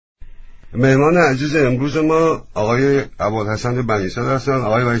مهمان عزیز امروز ما آقای ابوالحسن بنیصدر هستن.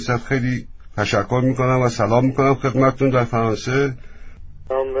 آقای بنیصدر خیلی تشکر میکنم و سلام میکنم خدمتتون در فرانسه.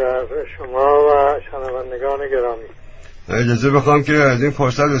 سلام به شما و شنوندگان گرامی. اجازه بخوام که از این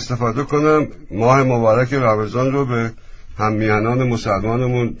فرصت استفاده کنم ماه مبارک رمضان رو به هممیهنان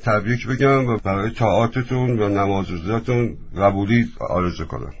مسلمانمون تبریک بگم و برای طاعاتتون و نماز روزاتون قبولی آرزو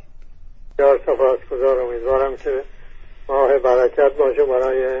کنم. بسیار سپاسگزار. امیدوارم که ماه برکت باشه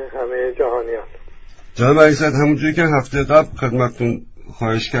برای همه جهانیان. جناب بنیصدر، همونجوری که هفته قبل خدمتتون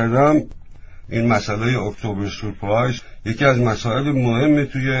خواهش کردم، این مسئله اکتبر سورپرایز یکی از مسائل مهم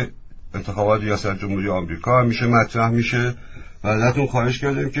توی انتخابات ریاست جمهوری آمریکا همیشه مطرح میشه و ازتون خواهش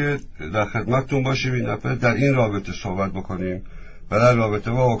کردیم که در خدمتتون باشیم این دفعه در این رابطه صحبت بکنیم و در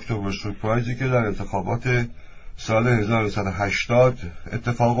رابطه با اکتبر سورپرایزی که در انتخابات سال 1980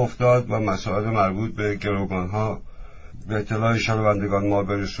 اتفاق افتاد و مسائل مربوط به گروگانها به اطلاع شنوندگان ما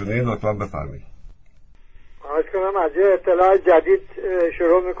برسونیم. لطفاً بفرمایید. خواهش کنم. از یه اطلاع جدید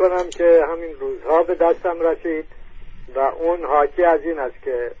شروع میکنم که همین روزها به دستم رسید و اون حاکی از این است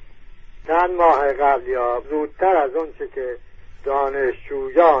که چند ماه قبل یا زودتر از اون چه که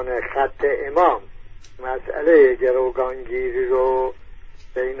دانشجویان خط امام مسئله گروگانگیری رو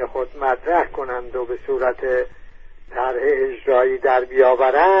بین خود مطرح کنند و به صورت طرح اجرایی در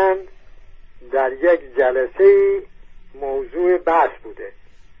بیاورند، در یک جلسه موضوع بحث بوده.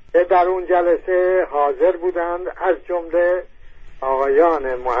 در اون جلسه حاضر بودند از جمله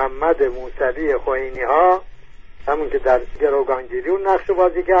آقایان محمد موسوی خوئینی ها، همون که در گروگانگیری اون نقش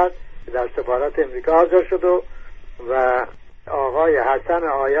بازی کرد، در سفارت امریکا حاضر شد، و آقای حسن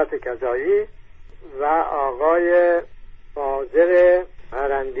آیت کذایی و آقای فاضل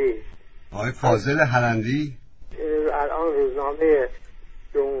هرندی. آقای فاضل هرندی الان روزنامه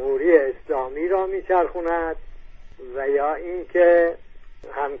جمهوری اسلامی را میچرخوند و یا این که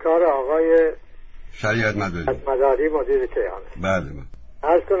همکار آقای شریعت مداری مدیر کیهان. بله.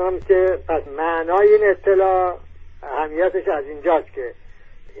 عرض کنم که پس معنای این اطلاع اهمیتش از اینجاست که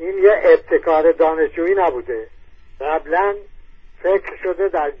این یه ابتکار دانشجویی نبوده، قبلا فکر شده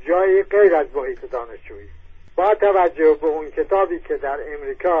در جایی غیر از محیط دانشجویی. با توجه به اون کتابی که در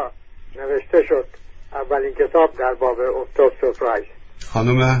امریکا نوشته شد، اولین کتاب در باب اکتبر سورپرایز،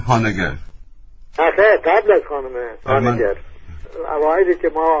 خانم هانگر، آخه قبل از خانم هانگر، اوایلی که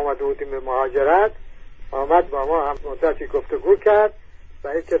ما آمده بودیم به مهاجرت، آمد با ما هم مدتی گفتگو کرد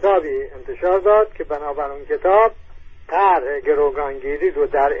و یک کتابی انتشار داد که بنابر اون کتاب طرح گروگانگیری رو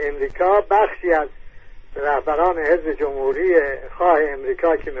در امریکا بخشی از رهبران حزب جمهوری خواه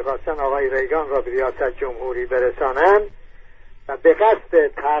امریکا که می‌خواستن آقای ریگان را به ریاست جمهوری برسانند و به قصد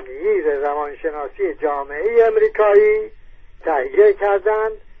تغییر روانشناسی جامعه امریکایی تهیه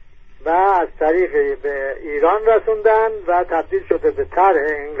کردند و از طریق به ایران رسوندن و تبدیل شده به طرح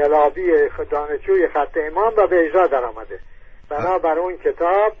انقلابی دانشجوی خط امام و به اجرا در آمده. بنابر اون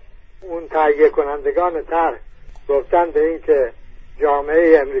کتاب اون تهیه کنندگان طرح گفتن به این که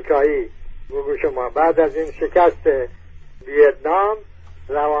جامعه امریکایی بگو شما بعد از این شکست ویتنام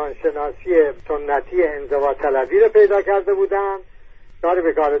روانشناسی سنتی انزوا طلبی رو پیدا کرده بودن، کاری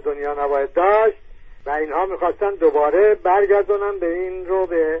به کار دنیا نباید داشت و اینها میخواستن دوباره برگردونن به این رو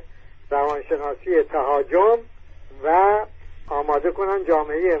به روانشناسی تهاجم و آماده کنن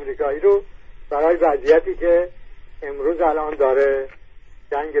جامعه امریکایی رو برای وضعیتی که امروز الان داره،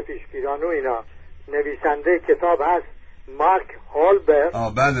 جنگ پیشگیران و اینا. نویسنده کتاب هست مارک هولبرگ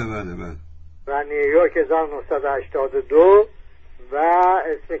بله و نیویورک 1982 و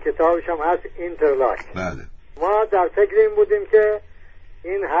اسم کتابش هم هست اینترلاک. بله. ما در فکر این بودیم که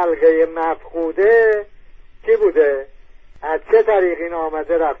این حلقه مفقوده کی بوده، از چه طریق این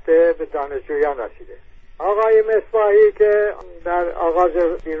آمده رفته به دانشجویان رسیده. آقای مصباحی که در آغاز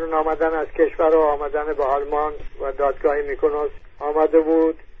بیرون آمدن از کشور و آمدن به آلمان و دادگاه میکنوس آمده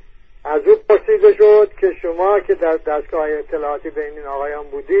بود، از او پرسیده شد که شما که در دستگاه اطلاعاتی بین این آقایان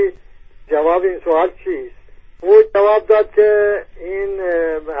بودید جواب این سوال چیست؟ او جواب داد که این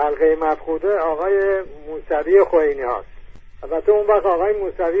حلقه مفقوده آقای موسوی خوئینی هاست. البته اون وقت آقای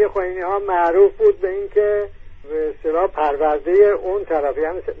موسوی خوئینی ها معروف بود به این که به اصطلاح پرورده اون طرف،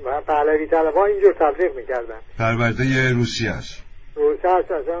 یعنی پهلوی طلبها اینجور تبلیغ میکردن. پرورده روسیه است. روسیه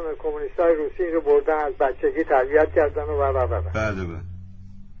است، اصلا کمونیستای روسی رو بردن از بچگی تربیت کردن و بله.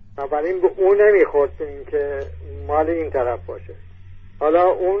 بنابراین به اون نمیخورد این که مال این طرف باشه. حالا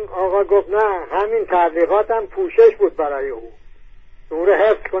اون آقا گفت نه، همین تبلیغات هم پوشش بود برای او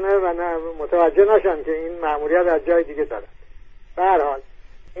حفظ کنه و نه متوجه نشن که این مأموریت از جای دیگه داره. به هر حال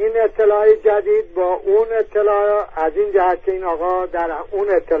این اطلاع جدید با اون اطلاع از این جهت که این آقا در اون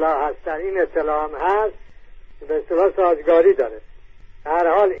اطلاع هست، در این اطلاع هم هست، به اصطلاح سازگاری داره. هر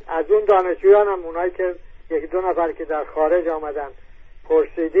حال از اون دانشجویان هم اونایی که یکی دو نفر که در خارج آمدن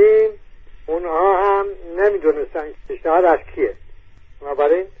پرسیدیم، اونها هم نمیدونستن پیشنهاد از کیه،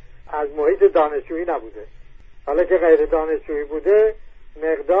 بنابراین از محیط دانشجویی نبوده. حالا که غیر دانشجویی بوده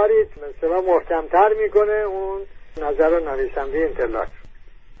مقداری مثلا محکمتر میکنه اون نظر نویسنده انتلاک.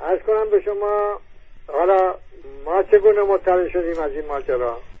 عرض کنم به شما حالا ما چگونه مطلع شدیم از این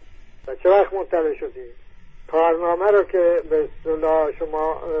ماجرا و چه وقت مطلع شدیم. کارنامه رو که به اصطلاح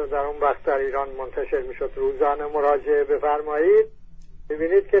شما در اون وقت در ایران منتشر میشد روزانه مراجعه بفرمایید،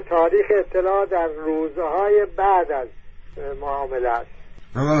 ببینید که تاریخ اطلاع در روزهای بعد از معامله است.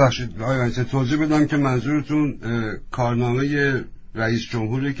 ببخشید آقای رئیس، توضیح بدم که منظورتون کارنامه رئیس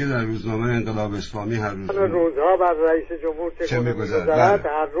جمهوری که در روزنامه انقلاب اسلامی هر روز روزها بر رئیس جمهور چه می‌گذرد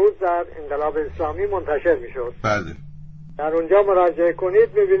هر روز در انقلاب اسلامی منتشر میشد. بله. در اونجا مراجعه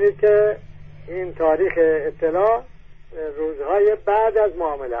کنید می‌بینید که این تاریخ اطلاع روزهای بعد از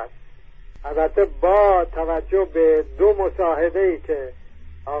معامله است. البته با توجه به دو مصاحبه‌ای که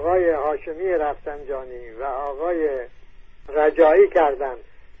آقای هاشمی رفسنجانی و آقای رجایی کردند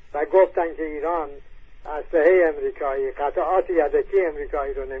و گفتن که ایران اسلحه امریکایی، قطعات یدکی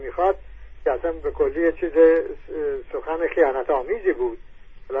امریکایی رو نمیخواد، که اصلا به کلی چیز سخن خیانت آمیزی بود.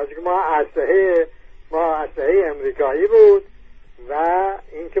 لازم که ما اسلحه امریکایی بود و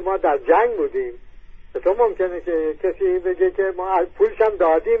اینکه ما در جنگ بودیم. تو ممکنه که کسی بگه که ما از پولش هم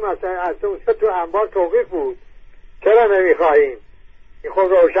دادیم، اصلا تو انبار توقیف بود، چرا نمیخواهیم؟ این خب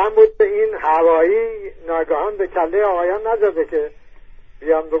روشن بود. این هوایی ناگهان به کله آقایان نزده که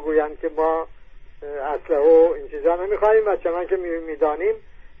بیان بگویند که ما اسلحه و این چیزا نمیخواهیم. و چنان که میدانیم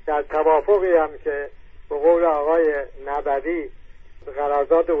در توافقی هم که به قول آقای نبوی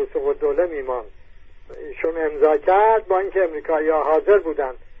قرارداد وثوق الدوله میمان ایشون امضا کرد، با اینکه امریکایی‌ها حاضر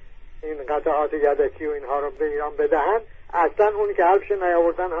بودن این قطعات یدکی و اینها رو به ایران بدهن، اصلا اون که حرفش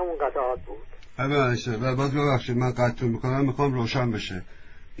نیاوردن همون قطعات بود. و باز ببخشید من قطع میکنم، میخوام روشن بشه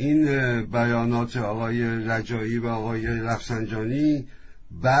این بیانات آقای رجایی و آقای رفسنجانی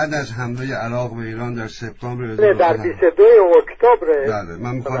بعد از حمله عراق به ایران در سپتامبر در 22 اکتبر. بله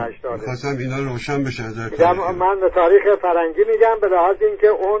من میخواستم اینا روشن بشه. من به تاریخ فرنگی میگم به لحاظ اینکه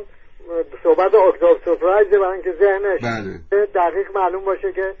اون صحبت اکتبر سورپرایز برای اینکه ذهنش دقیق معلوم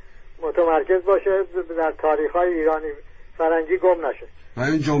باشه که متمرکز باشه در تاریخ‌های ایرانی فرنگی گم نشه. و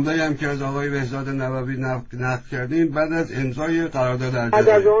این جمله هم که از آقای بهزاد نووی نقل کردیم بعد از امضای قرارداد الجزایر. بعد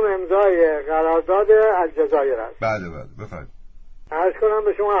از اون امضای قرارداد الجزایر است. بله بفرمایید. عرض کنم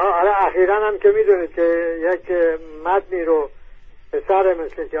به شما حالا اخیراً هم که میدونید که یک متنی رو پسر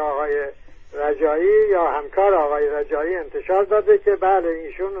مثل که آقای رجایی یا همکار آقای رجایی انتشار داده که بله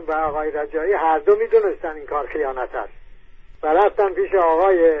ایشون و آقای رجایی هر دو میدونستن این کار خیانت است و رفتن پیش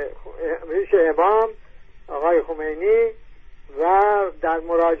امام آقای خمینی و در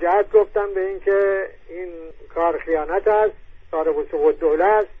مراجعت گفتن به این که این کار خیانت است، کار وثوق الدوله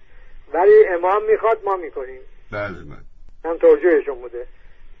است، ولی امام میخواد ما میکنیم. بله هم توجیهشون بوده.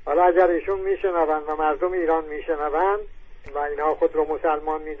 حالا اگر ایشون میشنون و مردم ایران میشنون و اینها خود رو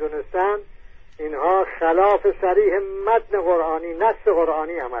مسلمان میدونستن، اینها خلاف صریح متن قرآنی، نص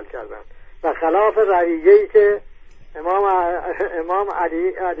قرآنی عمل کردن و خلاف رویه‌ای که امام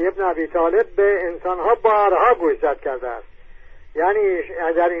علی ابن ابی طالب به انسانها بارها گوشزد کرده است. یعنی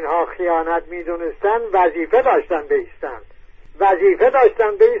اگر اینها خیانت میدونستن وظیفه داشتن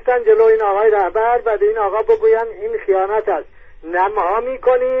بیستن جلو این آقای رهبر و به این آقا بگوین این خیانت است، نه ما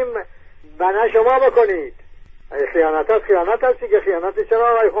میکنیم و نه شما بکنید. خیانت است که خیانت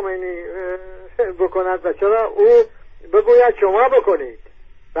چرا آقای خمینی بکند و چرا او بگوید شما بکنید.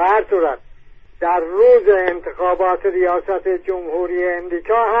 به هر صورت در روز انتخابات ریاست جمهوری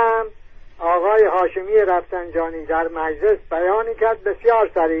امریکا هم آقای هاشمی رفسنجانی در مجلس بیانی کرد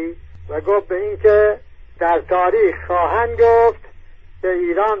بسیار صریح و گفت به این که در تاریخ خواهند گفت که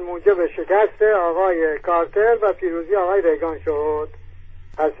ایران موجب شکست آقای کارتر و پیروزی آقای ریگان شد.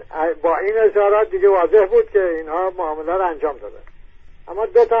 پس با این اظهارات دیگه واضح بود که اینها معامله رو انجام دادن. اما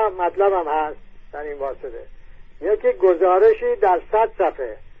دو تا مطلب هم هست در این واسطه. یکی گزارشی در 100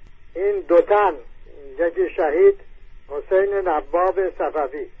 صفحه این دو تن، یکی شهید حسین نواب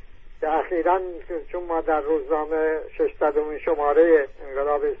صفوی که اخیراً چون ما در روزنامه 600 شماره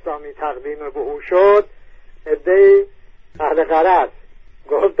انقلاب اسلامی تقدیم به او شد، عده‌ای اهل غرض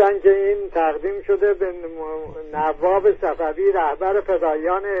گفتن که این تقدیم شده به نواب صفوی رهبر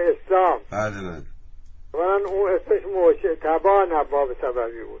فدایان اسلام. بله من اون اسمش مجتبی نواب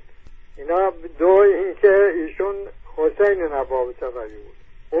صفوی بود. اینا دو این که ایشون حسین نواب صفوی بود.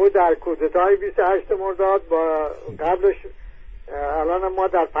 او در کودتای 28 مرداد با قبلش الان ما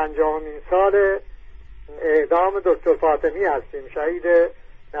در 50مین سال اعدام دکتر فاطمی هستیم، شهید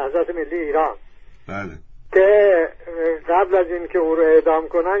نهضت ملی ایران. بله. که قبل از این که او رو اعدام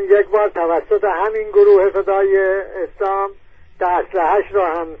کنن یک بار توسط همین گروه فدای اسلام که اسلحه‌اش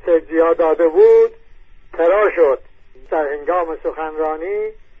را هم سجیا داده بود ترور شد. در هنگام سخنرانی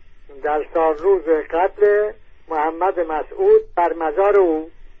در سالروز قتل محمد مسعود بر مزار او،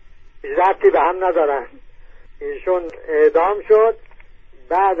 ربطی به هم ندارن، ایشون اعدام شد.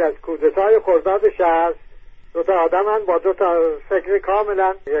 بعد از کودتای خرداد 60 دو تا آدمن با دو تا فکر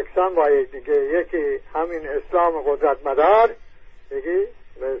کاملا یکسان با دیگه، یکی همین اسلام قدرتمدار، یکی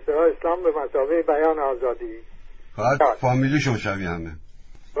به اصطلاح اسلام به مثابه بیان آزادی. فقط فامیلیشون شبیه همه.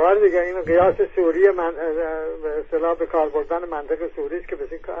 بار دیگه این قیاس سوری من به اصطلاح به کار بردن منطق سوری است که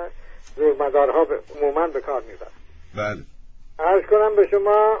بسیار زورمدارها عموما به کار میبرن. بله. عرض کنم به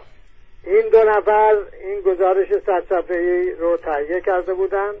شما این دو نفر این گزارش 100 صفحه‌ای رو تهیه کرده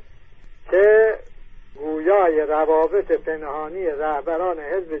بودند که گویای روابط پنهانی رهبران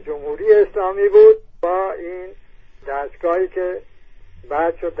حزب جمهوری اسلامی بود با این دستگاهی که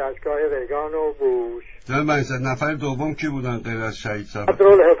بعد شد دستگاه ریگان و بوش. جناب بنی‌صدر، نفر دوم کی بودن غیر از شهید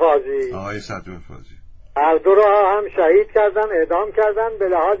صدرالحفاظی؟ آقای صدرالحفاظی. هر دو را هم شهید کردن، اعدام کردن، به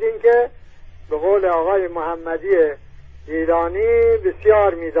لحاظ اینکه به قول آقای محمدی گیلانی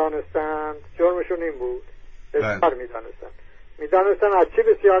بسیار میدانستند، جرمشون این بود، بسیار میدانستند. از چی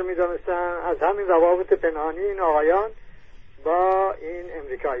بسیار میدانستند؟ از همین روابط پنهانی این آقایان با این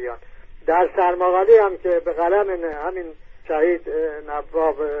امریکاییان. در سرمقاله هم که به قلم همین شهید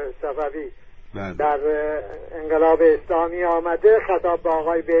نواب صفوی در انقلاب اسلامی آمده، خطاب به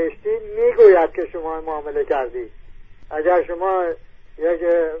آقای بهشتی میگوید که شما معامله کردید. اگر شما یک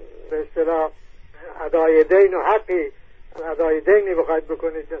به اصطلاح ادای دین و حقی ادای دینی بخواید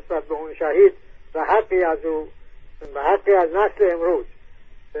بکنید نسبت به اون شهید و حقی از او و حقی از نسل امروز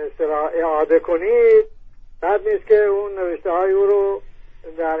به اصطلاح اعاده کنید، بد نیست که اون نوشته های او رو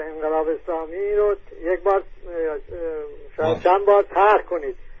در انقلاب اسلامی رو یک بار شاید چند بار طرح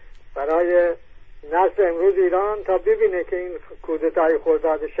کنید برای نسل امروز ایران تا ببینه که این کودتای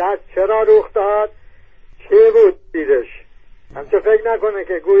خرداد 60 چرا رخ داد، چی بود دیدش. همچه فکر نکنه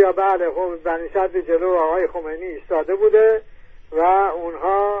که گویا بله خب بنیصدر جلو آقای خمینی ایستاده بوده و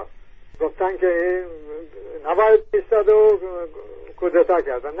اونها گفتن که نباید ایستاده و کودتا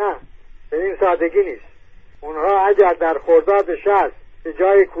کردن. نه، به این سادگی نیست. اونها اگر در خرداد 60 به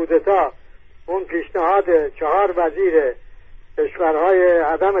جای کودتا اون پیشنهاد 4 وزیر کشورهای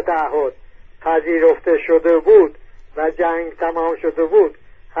عدم تعهد پذیرفته شده بود و جنگ تمام شده بود،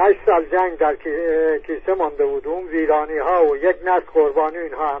 8 سال جنگ در کیسه مانده بود، اون ویرانی ها و یک نسل قربانی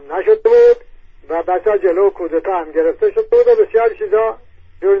اینها هم نشده بود و بسا جلو کودتا هم گرفته شده بود و بسیار چیزا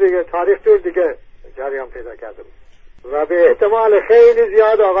جور دیگه، تاریخ جور دیگه جریان پیدا کرده بود و به احتمال خیلی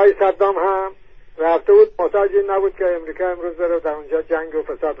زیاد آقای صدام هم رفته بود، محتاج این نبود که امریکا امروز بره در اونجا جنگ و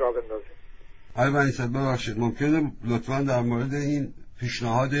فساد را بندازه. آقای بنی‌صدر ببخشید، ممکنه لطفاً در مورد این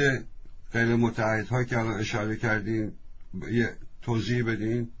پیشنهاد غیر متعهدها که الان اشاره کردین یه توضیح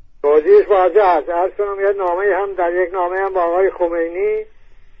بدین؟ توضیحش واضح است. عرض کنم یک نامه هم در یک نامه هم با آقای خمینی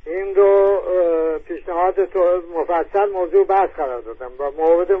این رو پیشنهاد مفصل موضوع بحث قرار دادم و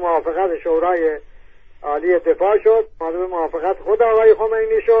مورد موافقت شورای عالی دفاع شد، مورد موافقت خود آقای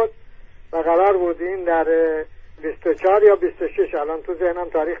خمینی شد و قرار بود این در 24 یا 26 الان تو ذهنم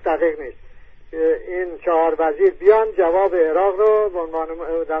تاریخ دقیق نیست، این 4 وزیر بیان جواب عراق رو به عنوان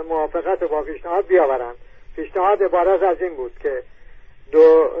در موافقت با پیشنهاد بیاورند. پیشنهاد عبارت از این بود که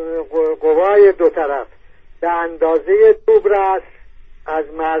قوای دو طرف به اندازه توبرس از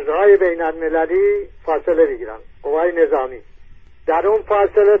مرزهای بین المللی فاصله بگیرن، قوای نظامی در اون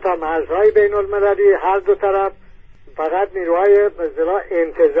فاصله تا مرزهای بین المللی هر دو طرف فقط نیروهای به اصطلاح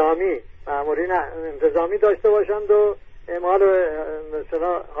انتظامی، مامورین انتظامی داشته باشند و اعمال به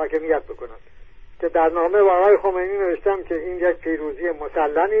اصطلاح حاکمیت بکنند. که در نامه با آقای خمینی نوشتم که این یک پیروزی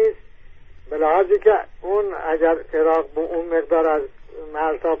مسلمی است، به لحاظی که اون اگر عراق با اون مقدار از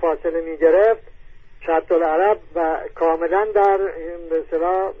مرزها فاصله می گرفت، شط العرب و کاملا در به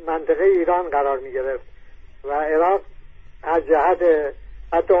اصطلاح منطقه ایران قرار می گرفت و عراق از جهت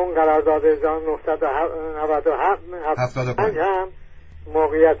حتی اون قرارداد 1995 هم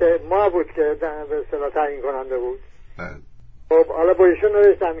موقعیت ما بود که به اصطلاح تعیین کننده بود. خب حالا با ایشون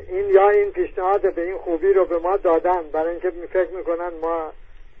نوشتم این یا این پیشنهاد به این خوبی رو به ما دادن برای اینکه فکر میکنن ما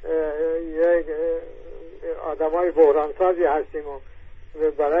یک آدمای بحرانسازی هستیم و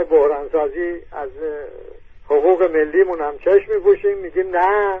برای بحرانسازی از حقوق ملیمون هم چشم میپوشیم، میگیم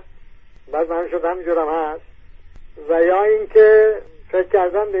نه بعد من شد همینجورم هست، و یا اینکه فکر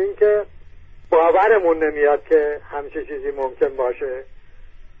کردن به اینکه باورمون نمیاد که همچه چیزی ممکن باشه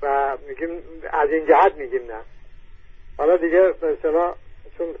و میگیم از این جهت میگیم نه. حالا دیگه به اصطلاح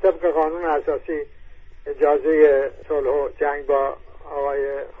چون طبق قانون اساسی اجازه صلح و جنگ با آقای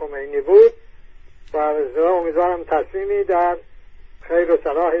خمینی بود و امیدوارم تصمیمی در خیر و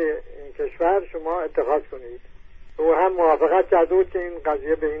صلاح این کشور شما اتخاذ کنید. او هم موافقت کرده بود که این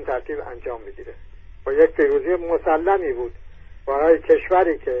قضیه به این ترتیب انجام بگیره و یک پیروزی مسلمی بود برای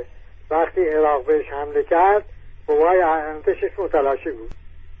کشوری که وقتی عراق بهش حمله کرد قوای ارتشش متلاشی بود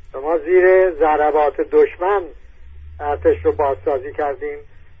و ما زیر ضربات دشمن ارتش رو بازسازی کردیم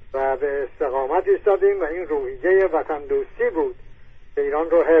و به استقامت ایستادیم و این روحیه وطن دوستی بود که ایران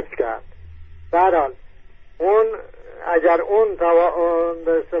رو حفظ کرد. در حال اگر اون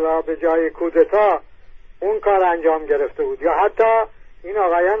به اصطلاح به جای کودتا اون کار انجام گرفته بود یا حتی این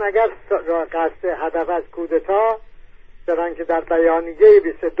آقایان اگر قصد هدف از کودتا دارن که در بیانیه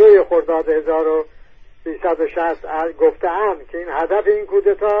 22 خرداد 1360 گفته‌اند که این هدف این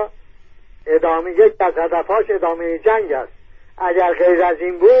کودتا ادامه یک از هدفهاش ادامه جنگ است. اگر غیر از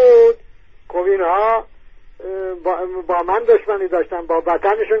این بود خب اینها با من دشمنی داشتن، با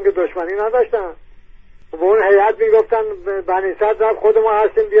وطنشون که دشمنی نداشتن. به اون هیئت میگفتن بنیصدر خود ما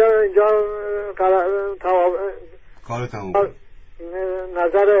هستیم بیا اینجا کار تمام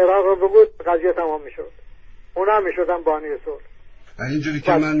نظر عراق رو بگو قضیه تمام میشد. اونا میشدن بانی صلح. اینجوری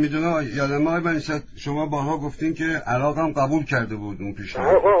که من میدونم یادم آقای بنیصدر شما بارها گفتین که عراق هم قبول کرده بود اون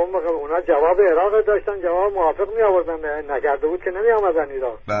پیشنهاد. خب اونا جواب عراق داشتن، جواب موافق می آوردن، نکرده بود که نمی آمدن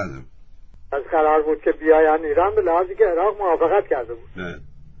ایران. بله. از قرار بود که بیاین ایران به لحاظی که عراق موافقت کرده بود. نه.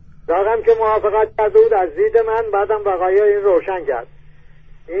 داغم که موافقت کرده بود از دید من بعدم وقایع این روشن کرد.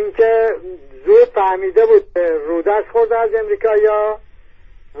 این که زود فهمیده بود رودست خورده از امریکایی‌ها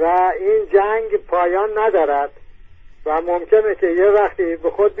و این جنگ پایان ندارد و ممکنه که یه وقتی به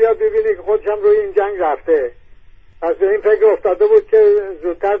خود بیاد ببینی که خودش هم روی این جنگ رفته. پس به این فکر افتاده بود که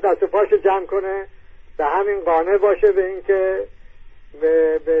زودتر دست و پاشو جمع کنه به همین قانع باشه به این که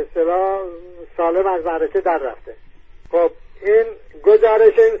به اصطلاح سالم از معرکه در رفته. خب این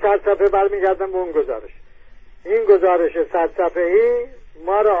گزارش این 100 صفحه برمیگردم به اون گزارش. این گزارش 100 صفحه‌ای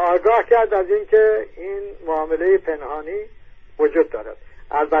ما را آگاه کرد از این که این معامله پنهانی وجود دارد.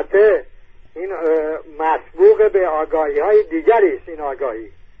 البته این مسبوق به آگاهی‌های دیگری است. این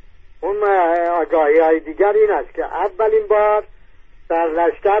اون آگاهی‌های دیگر این است که اولین بار در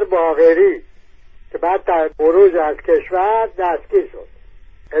لشکر باقری که بعد در خروج از کشور دستگیر شد.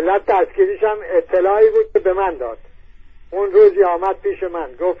 علت دستگیریش هم اطلاعی بود که به من داد. اون روزی آمد پیش من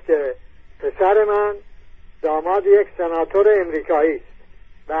گفت که پسر من داماد یک سناتور امریکایی است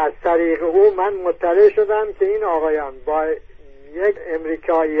و از طریق او من مطلع شدم که این آقایان با یک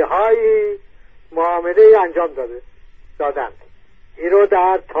امریکایی هایی معامله انجام دادند. این رو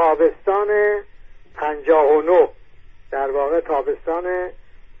در تابستان 59 در واقع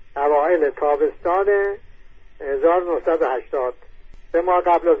اوایل تابستان 1980 3 ماه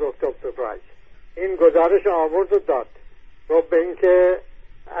قبل از اکتبر سورپرایز این گزارش آورد و داد. گفت به این که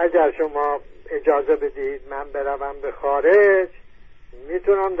اگر شما اجازه بدید من بروم به خارج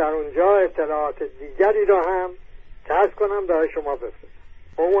میتونم در اونجا اطلاعات دیگری رو هم کسب کنم برای شما بفرستم.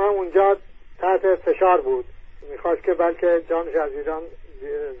 او هم اونجا تحت فشار بود، میخواست که بلکه جانش از ایران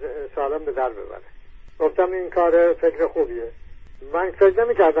سالم به در ببره. گفتم این کار فکر خوبیه. من فکر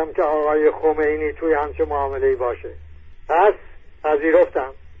نمی کردم که آقای خمینی توی همچه معامله‌ای باشه. پس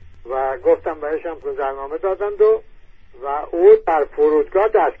پذیرفتم و گفتم بهش هم گذرنامه دادند و او در فرودگاه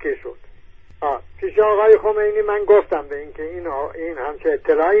دستگیر شد. پیش آقای خمینی من گفتم به این که این همچه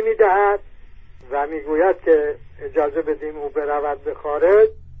اطلاعی میدهد و میگوید که اجازه بدیم او برود به خارج،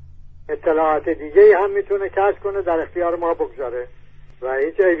 اطلاعات دیگه هم میتونه کسب کنه در اختیار ما بگذاره و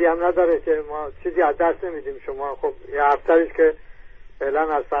هیچ عیبی هم نداره که ما چیزی از دست نمیدیم. شما خب یه افسریست که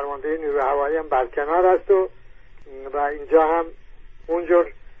فعلا از فرمانده نیروی هوایی هم برکنار است و اینجا هم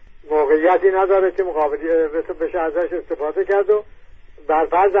اونجور موقعیتی نداره که مقابلی بشه ازش استفاده کرد و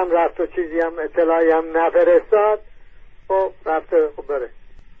برفرض هم رفت و چیزی هم اطلاعی هم نفرستاد. خب رفته، خب بره،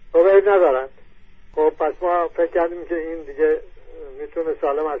 خب عیب ندارن. خب پس ما فکر کردیم که این دیگه میتونه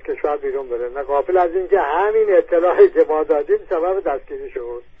سالم از کشور بیرون بره، نه غافل از این که همین اطلاعی که ما دادیم سبب دستگیری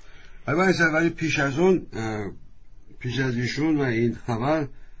شد. ولی پیش از ایشون و این خبر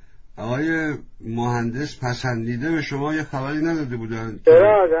آقای مهندس پسندیده به شما یه خبری نداده بودن؟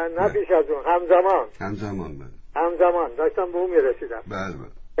 چرا؟ نه پیش از اون، همزمان داشتم به اون میرسیدم. بله.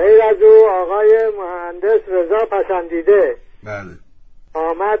 غیر از او آقای مهندس رضا پسندیده بله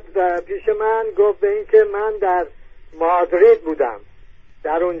آمد پیش من، گفت به این که من در مادرید بودم،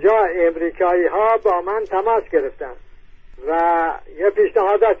 در اونجا امریکایی ها با من تماس گرفتن و یه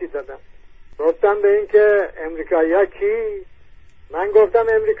پیشنهاداتی دادن. گفتم به این که امریکایی ها کی؟ من گفتم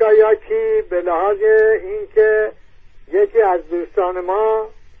امریکایی‌ها کی؟ به لحاظ این که یکی از دوستان ما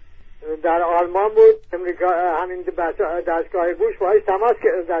در آلمان بود، امریکا، همین دستگاه بوش باهاش تماس،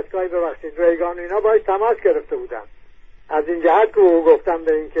 دستگاه ببخشید ریگان و اینا باهاش تماس گرفته بودن. از این جهت که او گفتم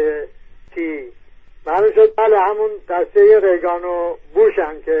به این که کی معلوم شد بله همون دسته ریگان و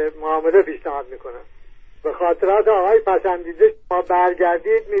بوشن که معامله پیشنهاد میکنن. به خاطرات آقای پسندیده ما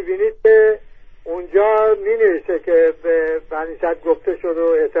برگردید میبینید که اونجا مینویسه که به بنیصدر گفته شد و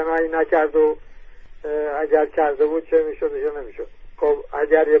اعتنایی نکرد و اگر کرده بود چه میشد و چه نمیشد. خب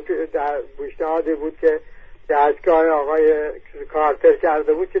اگر یه پیشنهادی بود که دستگاه آقای کارتر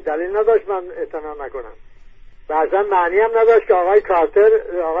کرده بود که دلیل نداشت من اعتنا نکنم و اصلا معنی هم نداشت که آقای کارتر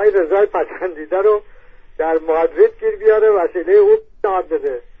آقای رضای پسندیده رو در مادرید گیر بیاره وسیله او پیشنهاد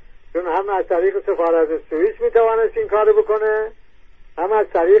بده، چون هم از طریق سفارت سوئیس میتوانست این کار بکنه هم از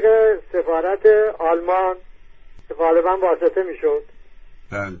طریق سفارت آلمان غالبا واسطه میشد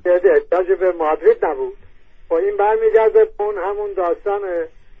که احتیاج به مادرید نبود. و این برمیگرده اون همون داستان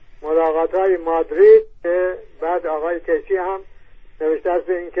ملاقات های مادرید که بعد آقای کیسی هم نوشته است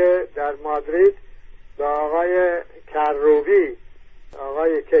به این که در مادرید با آقای کروبی،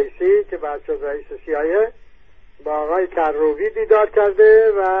 آقای کیسی که بعد شد رئیس CIA، با آقای کروبی دیدار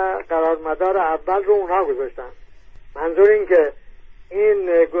کرده و قرارمدار اول رو اونها گذاشتن. منظور این که این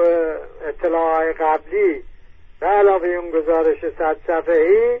اطلاعات قبلی به علاوه اون گزارش 100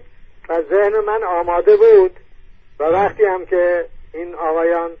 صفحه‌ای و ذهن من آماده بود و وقتی هم که این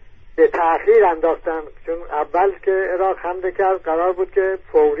آقایان به تأخیر انداختن، چون اول که عراق حمله کرد قرار بود که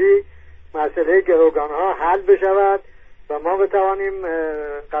فوری مسئله گروگانها حل بشود و ما بتوانیم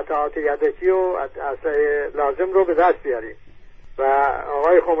قطعات یدکی و اسلحه لازم رو به دست بیاریم و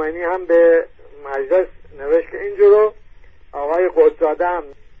آقای خمینی هم به مجلس نوشت که اینجورو. آقای قدزاده هم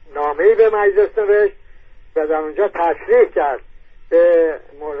نامه‌ای به مجلس نوشت و در اونجا تصریح کرد به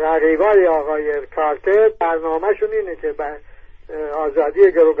رقیبای آقای کارتر برنامه‌شون اینه که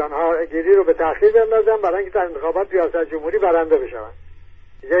آزادی گروگان‌ها گیری رو به تأخیر بندازن برای اینکه در انتخابات ریاست جمهوری برنده بشن.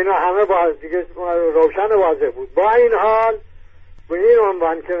 اینا همه دیگه روشن واضح بود. با این حال به این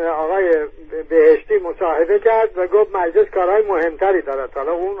عنوان که آقای بهشتی مصاحبه کرد و گفت مجلس کارهای مهمتری دارد.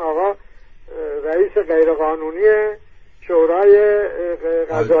 حالا اون آقا رئیس غیرقانونی شورای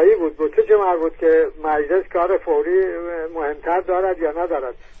قضایی بود. چه مربوط که مجلس کار فوری مهمتر دارد یا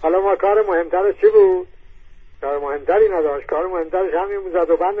ندارد؟ حالا ما کار مهمتر چی بود؟ کار مهمتری نداشت. کار مهمترش همین زد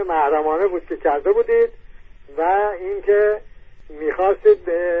و بند محرمانه بود که کرده بودید و اینکه میخواستید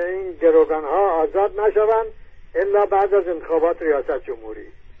این گروگانها آزاد نشوند الا بعد از انتخابات ریاست جمهوری.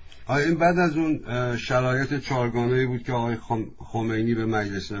 این بعد از اون شرایط چهارگانه‌ای بود که آقای خمینی به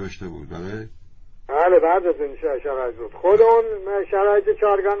مجلس نوشته بود، بله بعد از اون شرایط بود. خود اون شرایط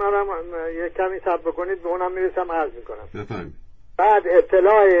چهارگانه رو یک کمی صبر بکنید به اونم میرسم عرض میکنم. بفرمایید. بعد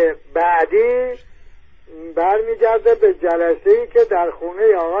اطلاع بعدی برمیگرده به جلسه‌ای که در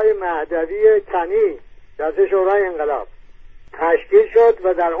خونه آقای مهدوی کنی جلسه شورای انقلاب تشکیل شد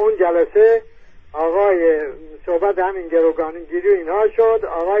و در اون جلسه آقای صحبت همین گروگانگیری و اینها شد.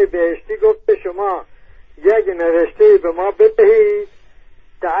 آقای بهشتی گفت به شما یک نوشته به ما بدهید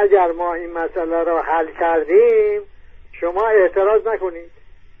که اگر ما این مسئله را حل کردیم شما اعتراض نکنید.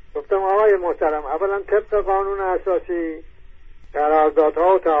 گفتم آقای محترم، اولا طبق قانون اساسی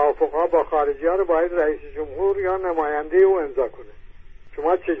قراردادها و توافقها با خارجی ها رو باید رئیس جمهور یا نماینده او امضا کنه.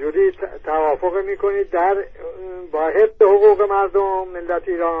 شما چجوری توافق میکنید در با حفظ حقوق مردم ملت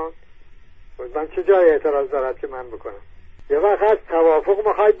ایران؟ من چه جای اعتراض دارد که من بکنم؟ یه وقت توافق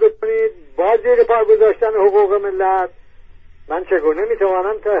میخواید بکنید با زیر پا گذاشتن حقوق ملت، من چگونه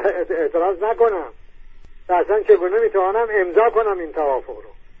میتوانم اعتراض نکنم؟ اصلا چگونه میتوانم امضا کنم این توافق رو؟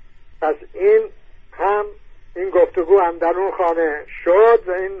 پس این گفتگو هم در اون خانه شد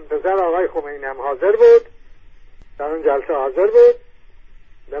و این پسر آقای خمینی هم حاضر بود، در اون جلسه حاضر بود.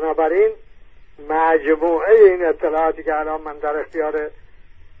 بنابراین مجموعه این اطلاعاتی که الان من در اختیار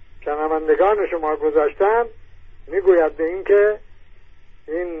شنوندگان شما گذاشتم میگوید به این که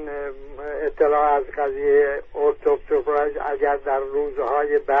این اطلاع از قضیه اکتبر سورپرایز اگر در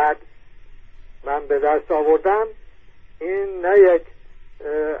روزهای بعد من به دست آوردم، این نه یک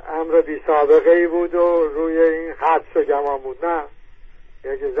امر بی سابقه ای بود و روی این حدس و گمان بود، نه،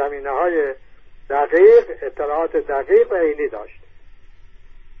 یک زمینه های دقیق، اطلاعات دقیق و عینی داشت.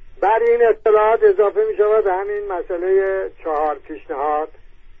 بر این اطلاعات اضافه می شود همین مسئله 4 پیشنهاد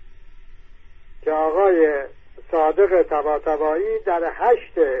که آقای صادق طباطبایی در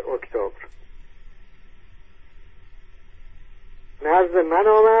 8 اکتبر نزد من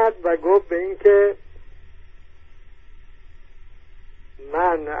آمد و گفت به این که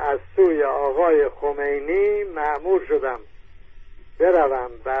من از سوی آقای خمینی مأمور شدم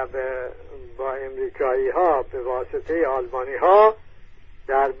بروم و با امریکایی ها به واسطه آلمانی ها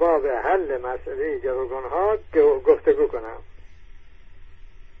در باب حل مسئله گروگان ها گفتگو کنم.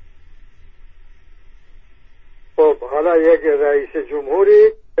 خب حالا یک رئیس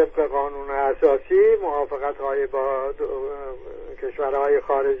جمهوری طبق قانون اساسی موافقت های با کشورهای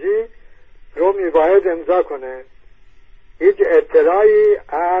خارجی رو میباید امضا کنه. هیچ اطلاعی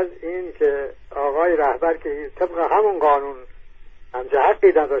از این که آقای رهبر که طبق همون قانون همچه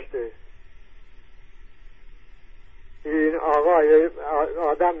حقی نداشته، این آقای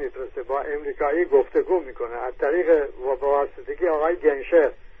آدم میفرسته با امریکایی گفتگو میکنه از طریق واسطگی آقای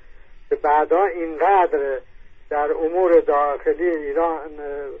گنشر که بعدا اینقدر در امور داخلی ایران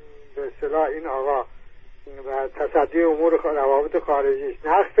به اصطلاح این آقا و تصدی امور روابط خارجیش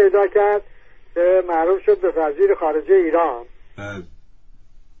نقش پیدا کرد که معروف شد به وزیر خارجه ایران.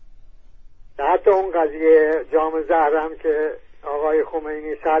 حتی اون قضیه جام زهرم که آقای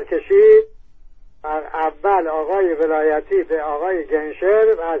خمینی سر کشید، اول آقای ولایتی به آقای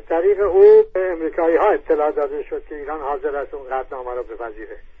گنشر و از طریق او به امریکایی ها اطلاع داده شد که ایران حاضر است اون قطعنامه رو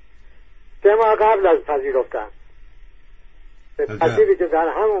بپذیره. 3 ماه قبل از پذیرفتن، به ترتیبی که در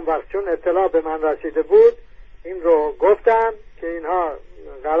همون وقت چون اطلاع به من رسیده بود این رو گفتم که اینها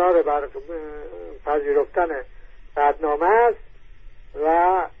قرار بر پذیرفتن قطعنامه است و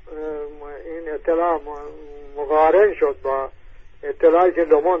این اطلاع مقارن شد با اطلاعی که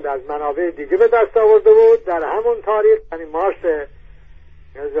لوموند از منابع دیگه به دست آورده بود. در همون تاریخ یعنی مارس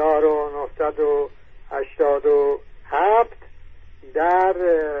 1987 در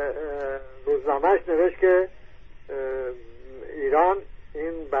روزنامه‌اش نوشت که ایران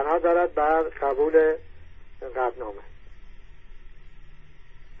این بنا دارد بر قبول قطعنامه.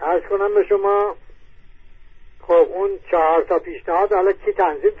 عرض کنم به شما خب اون 4 تا پیشنهاد حالا کی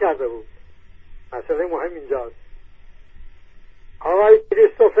تنظیم کرده بود؟ مسئله مهم اینجاست. آقای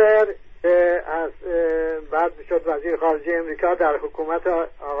کریستوفر از بعد شد وزیر خارجه امریکا در حکومت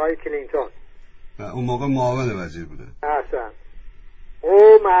آقای کلینتون، اون موقع معاون وزیر بوده. احسن.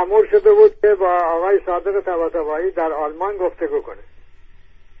 او مأمور شده بود که با آقای صادق طباطبایی در آلمان گفتگو کنه.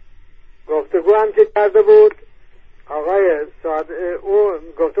 گفتگو هم که کرده بود آقای او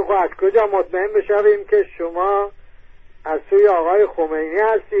گفته خب از کجا مطمئن بشویم که شما از سوی آقای خمینی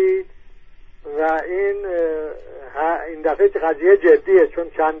هستید و این دفعه قضیه جدیه، چون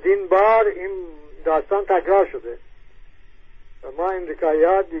چندین بار این داستان تکرار شده و ما امریکایی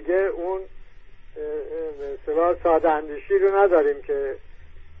ها دیگه اون اصطلاح ساده اندیشی رو نداریم که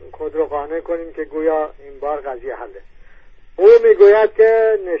خود رو قانع کنیم که گویا این بار قضیه حله. او میگوید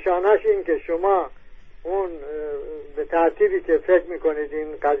که نشانش این که شما اون به ترتیبی که فکر میکنید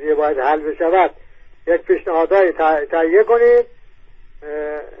این قضیه باید حل بشود یک پیشنهادهای تهیه کنید.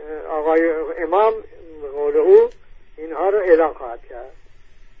 آقای امام قول او اینها رو اعلان خواهد کرد.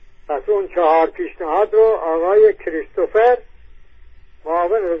 پس اون 4 پیشنهاد رو آقای کریستوفر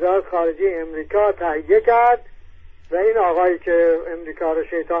معاون وزارت خارجه امریکا تهیه کرد و این آقایی که امریکا رو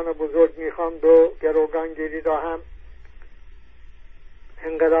شیطان بزرگ میخواند و گروگانگیری را هم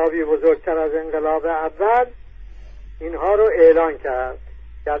انقلابی بزرگتر از انقلاب اول، اینها رو اعلان کرد.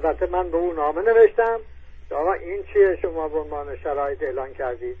 البته من به اون نامه نوشتم که آقا این چیه شما به عنوان شرایط اعلان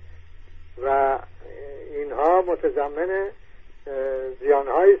کردید و اینها متضمن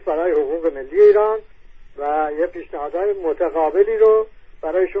زیانهایی است برای حقوق ملی ایران و یه پیشنهادهای متقابلی رو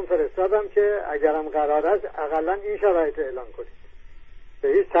برایشون فرستادم که اگرم قرار است اقلا این شرایط اعلان کنید. به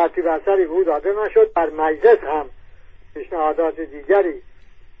هیچ ترتیب اثری بود داده نشد. بر مجلس هم پیشنهادات دیگری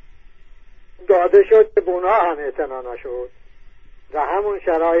داده شد که به اونها هم اعتنا نشد و همون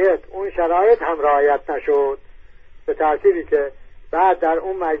شرایط هم رعایت نشد، به ترتیبی که بعد در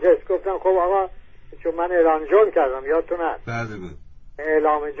اون مجلس گفتم خب آقا چون من اعلام جرم کردم، یادتون هست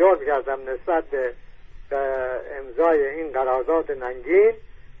اعلام جرم کردم نسبت به امضای این قرارداد ننگین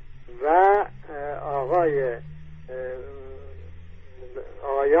و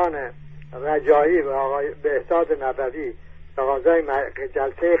آقایان رجایی و آقای بهزاد نبوی تقاضای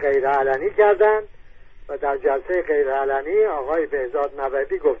جلسه غیرعلنی کردند و در جلسه غیرعلنی آقای بهزاد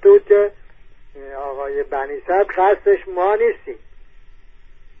نبوی گفته بود که آقای بنیصدر قصدش ما نیستیم،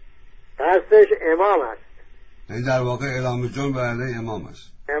 قصدش امام است. یعنی در واقع اعلام جرم بر علیه امام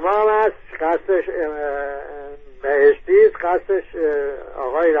است. امام است، قصدش بهشتی است، قصدش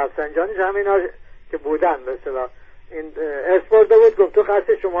آقای رفسنجانی همینا که بودن به اصطلاح این اسپورده بود. گفت تو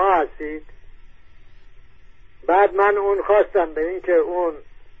قصد شما هستید. بعد من اون خواستم به این که اون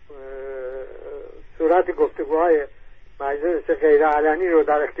صورت گفتگوهای مجلس غیر علنی رو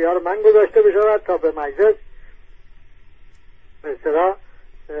در اختیار من گذاشته بشود تا به مجلس به اصطلاح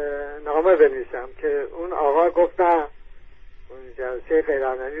نامه بنویسم که اون آقا گفت نه جلسه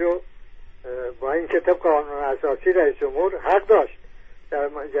غیرعلنی رو با این که طبق قانون اساسی رئیس جمهور حق داشت در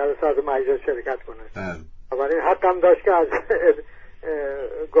جلسات مجلس شرکت کنه، ولی حق هم داشت که از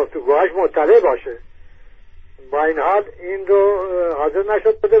گفتگوهاش مطلع باشه. با این حال این رو حاضر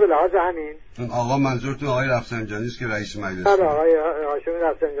نشد بده. به لحاظ همین آقا منظورتون آقای رفسنجانی است که رئیس مجلس؟ بله، آقای هاشمی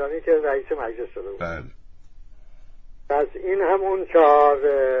رفسنجانی که رئیس مجلس شده بود. بله. پس این هم اون 4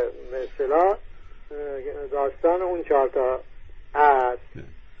 مثلا داستان اون 4 تا است.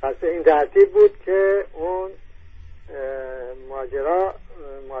 پس این ترتیب بود که اون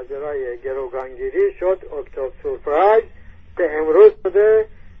ماجرای گروگانگیری شد اکتبر سورپرایز که امروز شده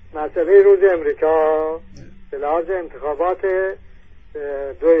مسئله روز امریکا به لحاظ انتخابات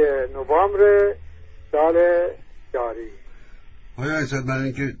 2 نوامبر سال جاری. آیا ایساد برای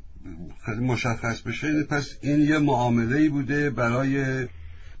اینکه خیلی مشخص بشه، پس این یه معامله‌ای بوده برای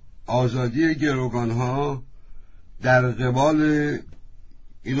آزادی گروگانها در قبال،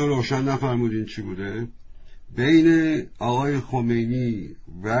 اینو روشن نفرمودین چی بوده، بین آقای خمینی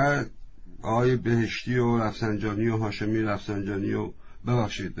و آقای بهشتی و رفسنجانی و هاشمی رفسنجانی و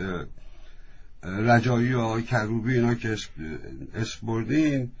ببخشید رجایی و آقای کروبی، اینا که اسم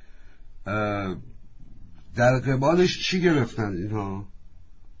بردین، در قبالش چی گرفتن اینها؟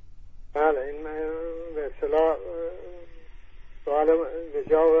 بله، این به اصطلاح سوال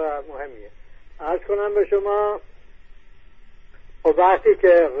بسیار مهمیه. عرض کنم به شما، خب وقتی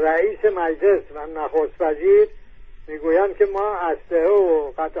که رئیس مجلس و نخست وزیر میگویند که ما اسلحه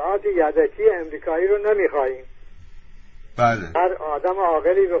و قطعات یدکی امریکایی رو نمیخواهیم، بله، هر آدم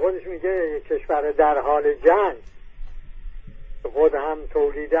عاقلی به خودش میگه کشور در حال جنگ خود هم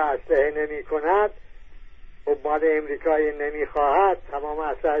تولید اسلحه نمی کند و مال امریکایی نمیخواهد، تمام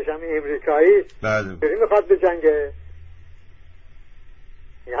اسلحه‌اش هم امریکایی است، بله، چطوری میخواد به جنگه؟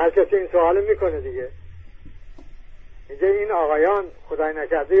 هر کسی این سوال میکنه دیگه. میگه این آقایان خدای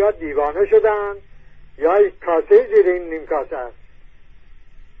نکرده یا دیوانه شدن یا کاسه زیر این نیم کاسه است.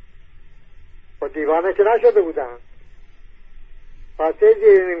 و دیوانه که نشده بودن. کاسه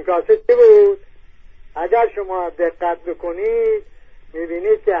زیر نیم کاسه چی بود؟ اگر شما دقت بکنید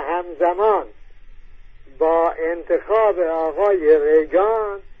میبینید که همزمان با انتخاب آقای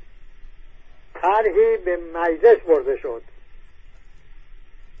ریگان طرحی به مجلس برده شد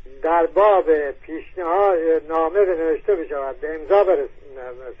در باب پیشنهاد نامه نوشته بشود به امضا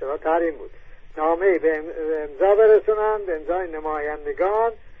برسونند، طرح بود نامه به امضا برسونند به امضای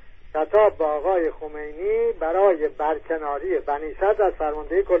نمایندگان خطاب به آقای خمینی برای برکناری بنیصدر از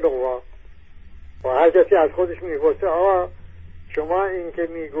فرماندهی کل قوا. و هر کسی از خودش میپرسه آقا شما این که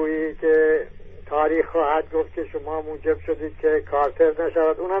میگویی که تاریخ خواهد گفت که شما موجب شدید که کارتر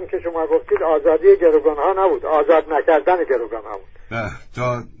نشود، اونم که شما گفتید آزادی گروگان ها نبود، آزاد نکردن گروگان ها بود.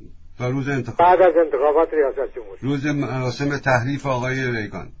 تا روز انتخابات، بعد از انتخابات ریاست جمهوری، روز مراسم تحریف آقای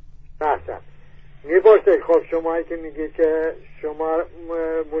ریگان. بحثن میپرسه خب شمایی که میگید که شما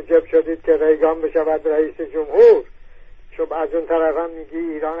موجب شدید که ریگان بشود رئیس جمهور، شب از اون طرف هم میگی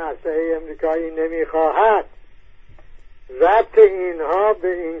ایران اسلحه امریکایی نمیخواهد، ربط اینها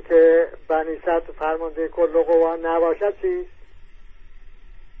به این که بنیصدر فرمانده کل قوا نباشد چیست؟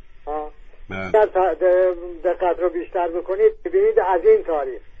 دقت رو بیشتر بکنید ببینید از این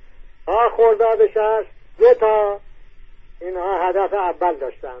تاریخ خرداد 60 2 تا اینها هدف اول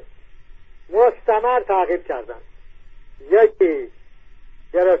داشتن، مستمر تعقیب کردن. یکی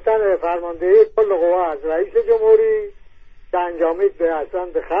گرفتن فرماندهی کل قوا از رئیس جمهوری که انجامید به اصلا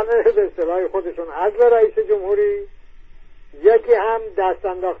به خمه به اصطلاح خودشون عزل رئیس جمهوری، یکی هم دست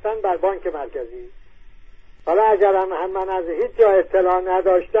انداختن بر بانک مرکزی. حالا اگر هم من از هیچ جا اطلاع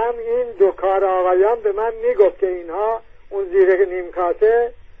نداشتم این 2 کار آقایان به من میگفت که اینها اون زیر نیم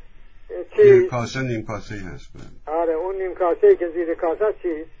کاسه زیر کاسه نیم کاسه هست. آره اون نیم کاسه که زیر کاسه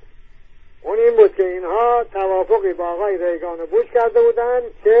چیست؟ اون این بود که اینها توافقی با آقای ریگان و بوش کرده بودن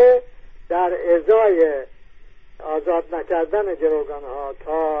که در ازای آزاد نکردن گروگان ها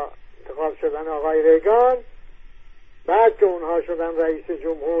تا انتخاب شدن آقای ریگان، بعد که اونها شدن رئیس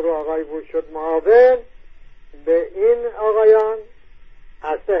جمهور و آقای بوش شد معاون، به این آقایان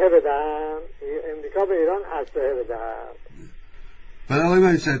اسلحه بدن، امریکا به ایران اسلحه بدن. برای آقای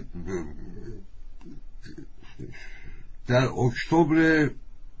بنیصدر در اکتبر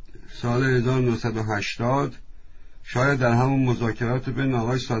سال 1980 شاید در همون مذاکرات بین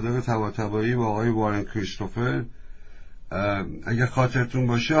آقای صادق طباطبایی و آقای وارن کریستوفر، اگر خاطرتون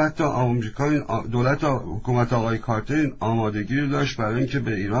باشه، حتی آمریکا دولت حکومت آقای کارتر آمادگی رو داشت برای اینکه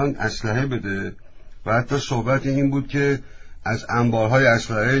به ایران اسلحه بده و حتی صحبت این بود که از انبارهای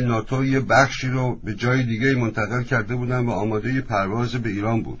اسلحه ناتو یه بخشی رو به جای دیگه منتقل کرده بودن و آماده پرواز به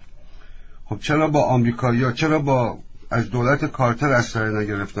ایران بود. خب چرا با آمریکایی‌ها، چرا با از دولت کارتر اسلحه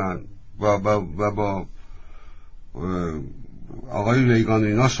نگرفتن و با آقای ریگان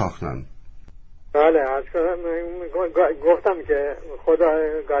اینا ساختن. بله گفتم که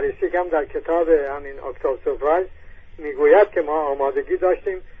خدا گاریسیک هم در کتاب همین اکتبر سورپرایز میگوید که ما آمادگی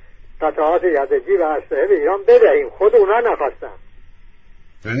داشتیم قطعات یدگی و اسلحه به ایران بدهیم، خود اونا نخواستن.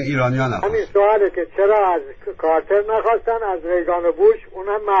 یعنی ایرانی‌ها نخواستن. همین سواله که چرا از کارتر نخواستن، از ریگان و بوش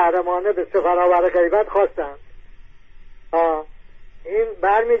اونم محرمانه به سفراور غیبت خواستن. این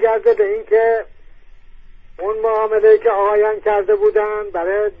برمیگرده به این که اون معامله که آقایان کرده بودن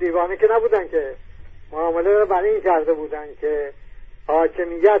برای دیوانه که نبودن، که معامله رو برای این کرده بودن که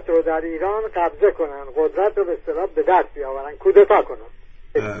حاکمیت رو در ایران قبضه کنن، قدرت رو به اصطلاح به دست بیاورن، کودتا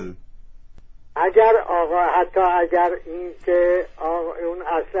کنن. حتی اگر این که اون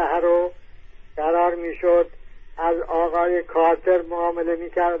اسلحه رو قرار میشد از آقای کارتر معامله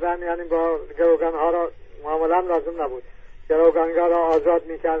میکردن، یعنی با گروگانها رو معامله هم لازم نبود، گروگانگاه رو آزاد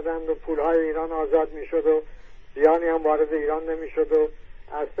میکردن و پولهای ایران آزاد میشد و زیانی هم وارد ایران نمیشد و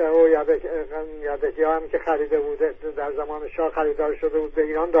اسلحه و یدکی ها هم که خریده بوده در زمان شاه خریدار شده بود به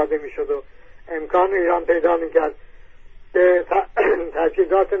ایران داده میشد و امکان ایران پیدا میکرد که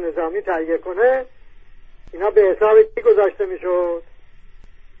تجهیزات نظامی تهیه کنه. اینا به حساب کی گذاشته میشد؟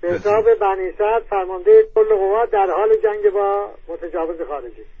 به حساب بنیصدر فرمانده کل قوا در حال جنگ با متجاوز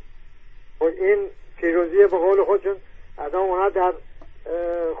خارجی. و این پیروزی به قول خودشون ادام اونا در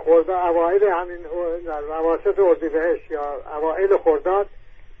اوایل همین در اواسط اردیبهشت یا اوایل خرداد،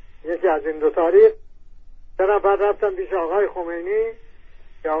 یکی از این دو تاریخ، سه نفر رفتن پیش آقای خمینی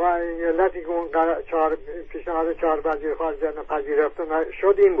که آقای علتی که اون پیشنهاد 4 وزیر خارجه پذیرفته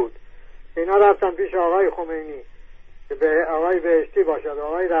شد این بود. اینا رفتن پیش آقای خمینی که به آقای بهشتی باشد و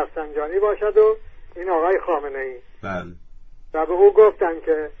آقای رفسنجانی باشد و این آقای خامنه‌ای. بله. و به او گفتن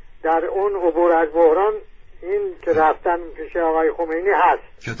که در اون عبور از بحران این که رفتن پیش آقای خمینی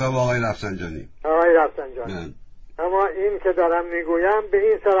هست، کتاب آقای رفسنجانی. آقای رفسنجانی. اما این که دارم میگویم به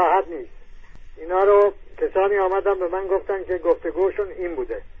این صراحت نیست. اینا رو کسانی آمدن به من گفتن که گفتگوشون این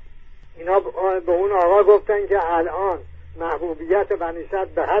بوده. اینا به اون آقا گفتن که الان محبوبیت بنیصدر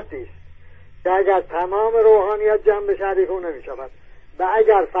به حدی است که اگر تمام روحانیت جمع به شریف او نمی‌شود و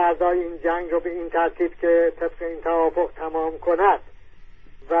اگر فردای این جنگ رو به این ترتیب که طبق این توافق تمام کند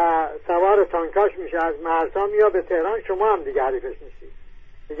و سوار تانکاش میشه از مرزها میاد به تهران، شما هم دیگه حریفش نیستید.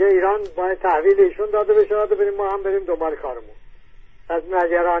 دیگه ایران باید تحویل ایشون داده بشه و بریم ما هم بریم دنبال کارمون. از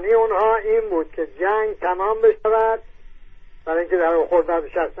نگرانی اونها این بود که جنگ تمام بشود، برای اینکه در خرداد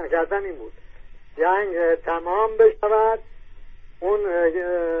شکست نکردن این بود جنگ تمام بشود، اون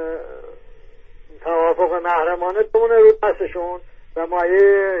توافق محرمانه بمونه رو دستشون و مایه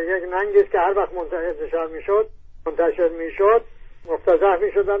یک ننگیست که هر وقت منتشر میشد مفتضح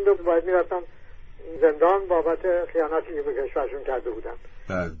میشدند و باید میرفتن زندان بابت خیانتی که به کشورشون کرده بودن.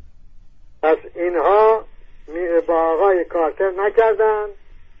 پس اینها با آقای کارتر نکردن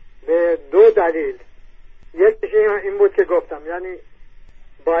به 2 دلیل. یکیش این بود که گفتم، یعنی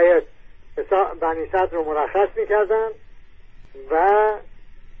باید بنیصدر رو مرخص میکردن و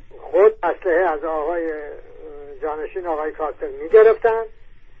خود اسلحه از آقای جانشین آقای کارتر میگرفتن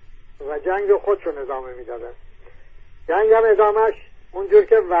و جنگ رو خودشون ادامه میدادن. جنگ هم ادامهش اونجور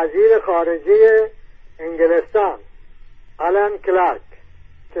که وزیر خارجه انگلستان آلن کلارک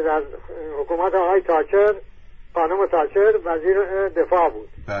که در حکومت آقای تاچر، خانم تاچر وزیر دفاع بود،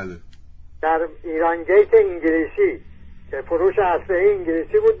 بله، در ایران گیت انگلیسی که فروش اسلحه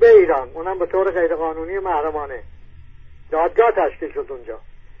انگلیسی بود به ایران، اونم به طور غیرقانونی محرمانه، دادگاه تشکیل شد اونجا.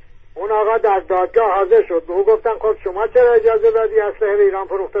 اون آقا در دادگاه حاضر شد، به او گفتن خب شما چرا اجازه دادی اسلحه به ایران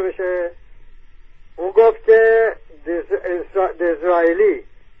فروخته بشه؟ او گفت که اسرائیلی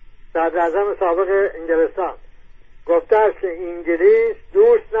صدر اعظم سابق انگلستان گفته است که انگلیس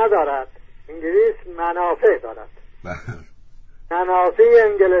دوست ندارد، انگلیس منافع دارد. منافع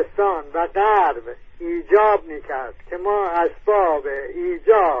انگلستان و غرب ایجاب میکرد که ما اسباب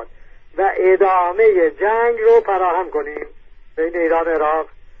ایجاد و ادامه جنگ رو فراهم کنیم بین ایران و عراق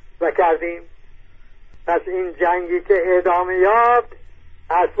و کردیم. پس این جنگی که ادامه یافت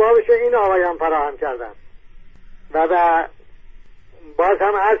اسبابش این آقایان فراهم کردن. و باز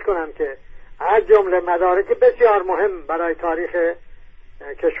هم عرض کنم که از جمله مدارک بسیار مهم برای تاریخ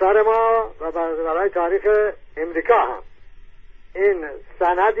کشور ما و برای تاریخ امریکا هم این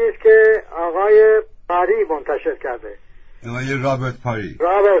سندی است که آقای پاری منتشر کرده، آقای رابرت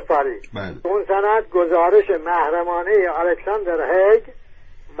پاری. بله. اون سند گزارش محرمانه الکساندر هیگ،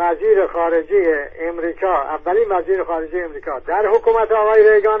 وزیر خارجه امریکا، اولین وزیر خارجه امریکا در حکومت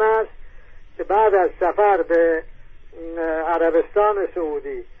آقای ریگان است، که بعد از سفر به عربستان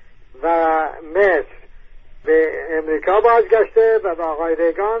سعودی و مصر به امریکا بازگشته و به آقای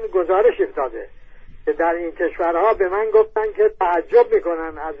ریگان گزارش داده که در این کشورها به من گفتن که تعجب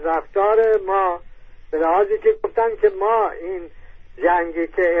میکنن از رفتار ما، به لحاظی که گفتن که ما این جنگی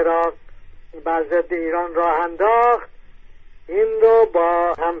که عراق بر ضد ایران راه انداخت این رو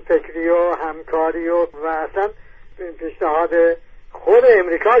با همفکری و همکاری و اصلا پیشنهاد خود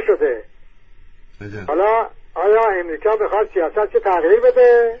امریکا شده. حالا آیا امریکا بخواد سیاست تغییر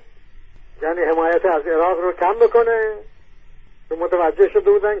بده، یعنی حمایت از عراق رو کم بکنه؟ تو متوجه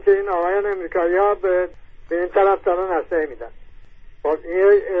شده بودن که این آقایان امریکایی ها به این طرف دارن اسلحه میدن.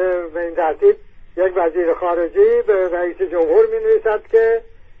 به این ترتیب یک وزیر خارجی به رئیس جمهور می نویسد که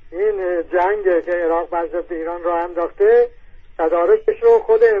این جنگ که عراق بر ضد ایران راه انداخته تدارکش رو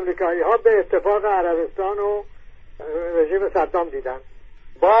خود امریکایی ها به اتفاق عربستان و رژیم صدام دیدن.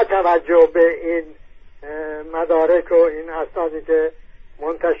 با توجه به این مدارک و این اسنادی که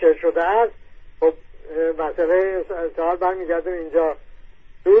منتشر شده است، خب مسئله سوال برمیگرده اینجا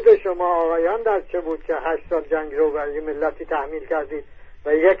سود شما آقایان در چه بود که 8 سال جنگ رو برای ملتی تحمیل کردید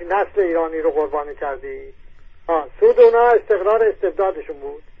و یک نسل ایرانی رو قربانی کردید؟ سود اونا استقرار استبدادشون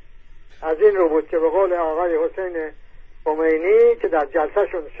بود. از این رو بود که به قول آقای حسین خمینی که در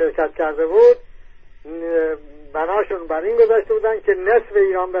جلسهشون شرکت کرده بود، بناشون بر این گذاشته بودن که نصف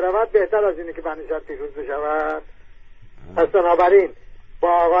ایران برود بهتر از اینه که بنی‌صدر پیروز بشود. پس بنابراین با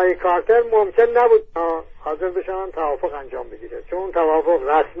آقای کارتر ممکن نبود حاضر بشن توافق انجام بگیره، چون توافق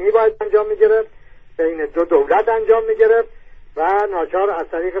رسمی باید انجام میگرفت، بین دو دولت انجام میگرفت و ناچار از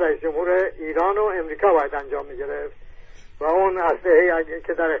طریق رئیس جمهور ایران و امریکا باید انجام میگرفت و اون اسلحه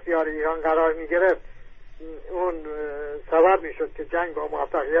که در اختیار ایران قرار میگرفت اون سبب میشد که جنگ با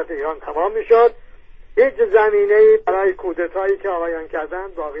موفقیت ایران تمام میشد. هیچ زمینه‌ای برای کودتایی که آقایان کردن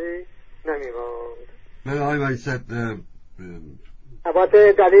باقی نمیماند. من آقای بنی‌صدر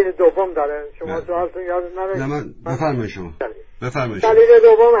البته دلیل دوم داره. شما سوالتون یاد نره. نه من بفرمایید شما. بفرمایید. دلیل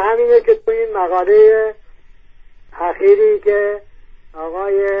دوم همینه که تو این مقاله اخیری که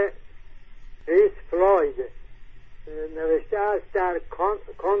آقای ریس فلوید نوشته است در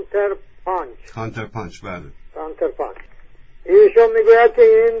کانتر پانچ بله. کانتر پانچ ایشون میگوید که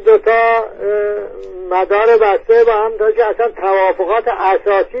این دوتا مدار بسته با هم تا که اصلا توافقات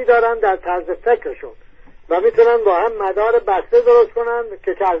اساسی دارن در طرز فکرشون و میتونن با هم مدار بسته درست کنن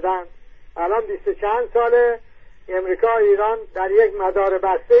که کردن. الان 20 چند ساله امریکا و ایران در یک مدار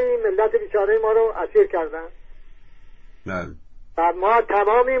بسته ملت بیچاره ما رو اسیر کردن. بله. و ما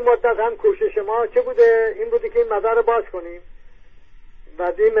تمام این مدت هم کوشش ما چه بوده؟ این بوده که این مدار باز کنیم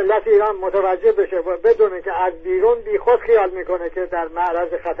و این ملت ایران متوجه بشه و بدونه که از بیرون بی خود خیال میکنه که در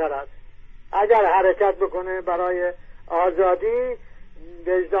معرض خطر است. اگر حرکت بکنه برای آزادی،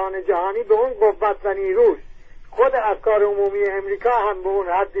 وجدان جهانی به اون قوت و نیروست. خود افکار عمومی امریکا هم به اون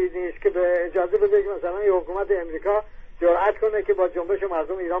حدی نیست که به اجازه بده که مثلا یه حکومت امریکا جرأت کنه که با جنبش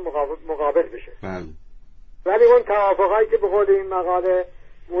مردم ایران مقابل بشه. بله. ولی اون توافقایی که به قول این مقاله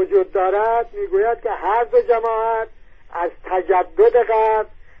وجود دارد میگوید که هر دو جماعت از تجدد غرب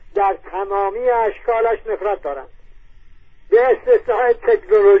در تمامی اشکالش نفرت دارند، به استثناء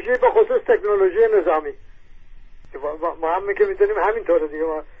تکنولوژی، به خصوص تکنولوژی نظامی. ما هم که میدونیم همینطوره دیگه،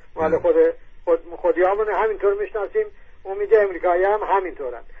 ما خودیامون همینطور میشناسیم. اون میگه امریکایی هم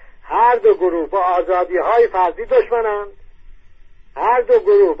همینطورن. هر دو گروه با آزادی های فردی دشمنند، هر دو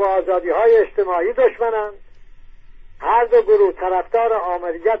گروه با آزادی های اجتماعی دشمنند، هر دو گروه طرفدار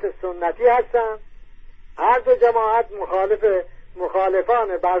آمریت سنتی هستند، هر دو جماعت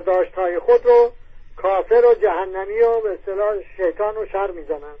مخالفان برداشت های خود رو کافر و جهنمی و به اصطلاح شیطان و شر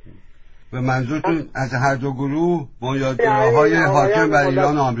میزنند. به منظورتون از هر دو گروه بنیادگراهای حاکم بر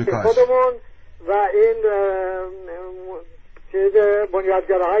ایران و آمریکا است؟ خودمون و این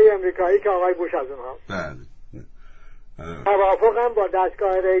بنیادگراهای امریکایی که آقای بوش از اونها. بله. توافقم با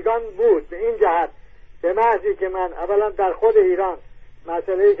دستگاه ریگان بود به این جهت، به محضی که من اولا در خود ایران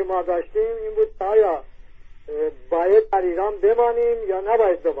مسئله‌ای که ما داشتیم این بود آیا باید در ایران بمانیم یا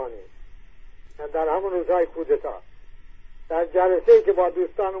نباید بمانیم. در همون روزهای کودتا در جلسه‌ای که با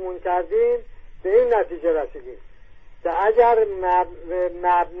دوستانمون کردیم به این نتیجه رسیدیم که اگر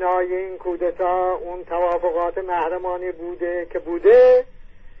مبنای این کودتا اون توافقات محرمانه بوده که بوده،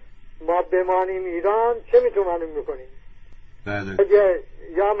 ما بمانیم ایران چه میتونیم بکنیم؟ بله.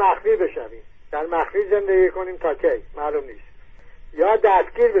 یا مخفی بشویم، در مخفی زندگی کنیم تا کی معلوم نیست، یا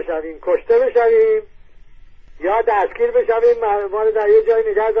دستگیر بشویم کشته بشویم، یا دستگیر بشویم ما رو در یه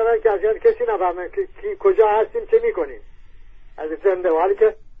جای نگه دارن که از کسی نفهمه که کجا هستیم چه میکنیم. از زنده، حالی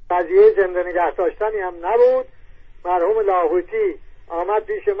که قضیه زنده نگه داشتنی هم نبود. مرحوم لاهوتی آمد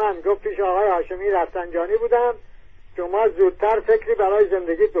پیش من گفت پیش آقای هاشمی رفسنجانی بودم، شما زودتر فکری برای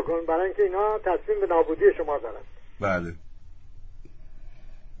زندگیت بکن، برای اینکه اینا تصمیم به نابودی شما دارن. بله.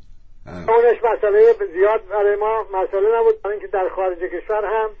 اونش مسئله زیاد برای ما مسئله نبود، برای اینکه در خارج کشور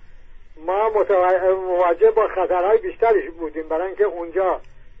هم ما مواجه با خطرهای بیشتری بودیم، برای اینکه اونجا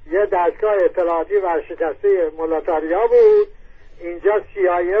یه دستگاه اطلاعاتی ورشکسته مولاتاریا بود، اینجا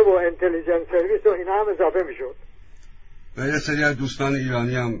CIA و انتلیجنس سرویس و اینا هم اضافه میشد و یه سری از دوستان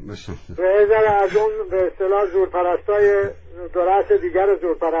ایرانی هم مثل به از اون به اصطلاح زورپرستای درست دیگر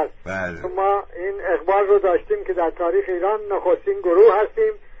زورپرست. بله. ما این اخبار رو داشتیم که در تاریخ ایران نخستین گروه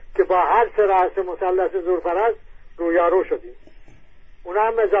هستیم که با هر سه رأس مثلث زورپرست رویارو شدیم، اونا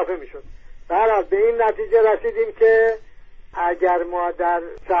هم اضافه میشد. بعد به این نتیجه رسیدیم که اگر ما در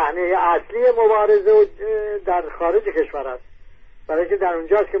صحنه اصلی مبارزه در خارج کشور است، برای که در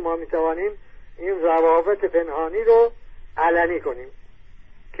اونجاست که ما میتوانیم این روابط پنهانی رو علنی کنیم،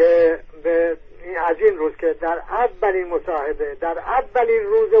 که از این روز که در اولین مصاحبه در اولین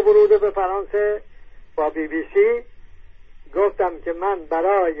روز ورود به فرانسه با BBC گفتم که من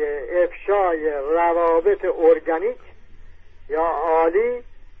برای افشای روابط ارگانیک یا عالی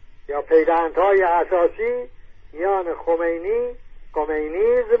یا پیوندهای اساسی میان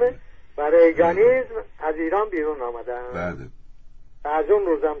خمینیزم و ریگانیزم از ایران بیرون آمدم. بله. از اون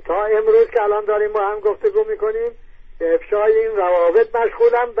روزم تا امروز که الان داریم با هم گفتگو میکنیم به افشای این روابط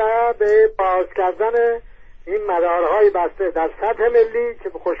مشغولم و به باز کردن این مدارهای بسته در سطح ملی که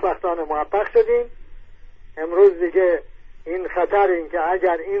خوشبختانه موفق شدیم. امروز دیگه این خطر، این که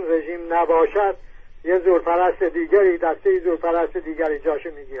اگر این رژیم نباشد یه زورپرست دیگری، دسته زورپرست دیگری جاشو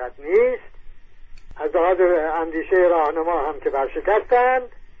میگیرد نیست. از لحاظ اندیشه راهنما هم که برشکستند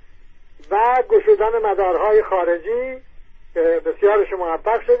و گشودن مدارهای خارجی بسیارش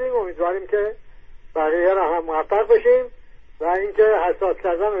موفق شدیم. امیدواریم که بقیه را هم موفق بشیم و اینکه حساس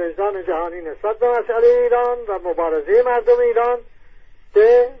کردن وجدان جهانی نسبت به مسئله ایران و مبارزه مردم ایران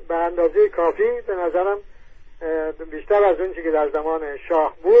که به اندازه کافی به نظرم بیشتر از اون چیزی که در زمان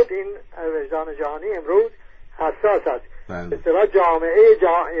شاه بود، این وجدان جهانی امروز حساس است. به اصطلاح جامعه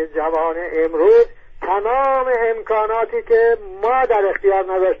جوان امروز تمام امکاناتی که ما در اختیار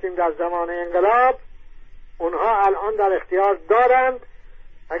نداشتیم در زمان انقلاب، اونها الان در اختیار دارند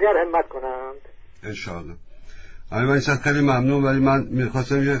اگر همت کنند انشاءالله. آقای بنی‌صدر خیلی ممنون، ولی من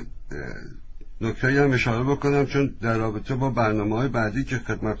میخواستم یه نکته‌ای هم اشاره بکنم، چون در رابطه با برنامه‌های بعدی که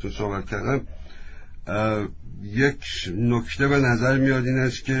خدمتتون صحبت کردم یک نکته به نظر میاد، این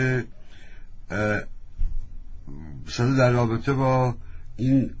است که مثلا در رابطه با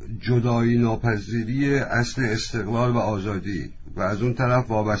این جدایی ناپذیری اصل استقلال و آزادی و از اون طرف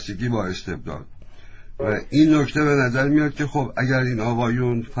وابستگی با استبداد و این نکته به نظر میاد که خب اگر این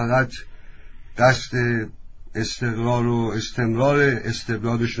آقایون فقط قصد استقلال و استمرار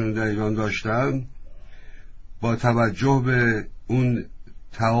استبدادشون در ایران داشتن، با توجه به اون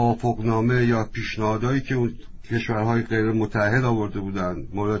توافقنامه یا پیشنهادهایی که اون کشورهای غیر متحد آورده بودن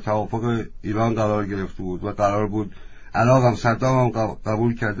مورد توافق ایران قرار گرفته بود و قرار بود علاقم صدام هم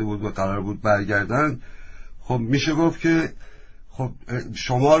قبول کرده بود و قرار بود برگردن، خب میشه گفت که خب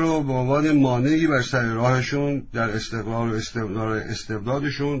شما رو به عنوان مانعی بر سر راهشون در استقلال و استمرار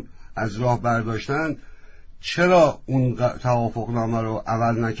استبدادشون از راه برداشتن. چرا اون توافقنامه رو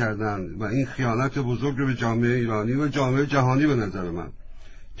عمل نکردن و این خیانت بزرگ رو به جامعه ایرانی و جامعه جهانی به نظر من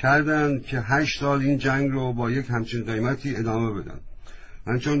کردن که 8 سال این جنگ رو با یک همچین قیمتی ادامه بدن؟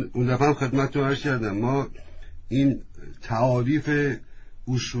 من چون اون دفعه هم خدمتتون عرض کردم، ما این تعاریف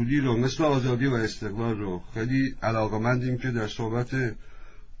اصولی رو مثل آزادی و استقلال رو خیلی علاقمندیم که در صحبت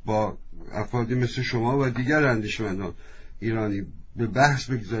با افرادی مثل شما و دیگر اندیشمندان ایرانی به بحث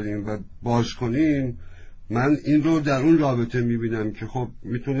بگذاریم و باز کنیم. من این رو در اون رابطه میبینم که خب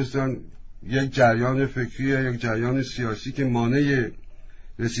میتونستن یک جریان فکری، یک جریان سیاسی که مانع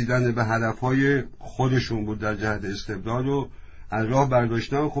رسیدن به هدفهای خودشون بود در جهت استبداد رو از راه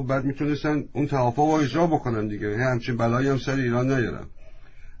برداشتن، خب بعد میتونستن اون توافق رو اجرا بکنن دیگه، همچین بلایی هم سر ایران نیارن.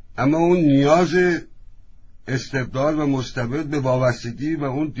 اما اون نیاز استبداد و مستبد به وابستگی و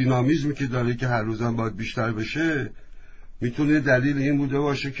اون دینامیزمی که داره که هر روزم باید بیشتر بشه، میتونه دلیل این بوده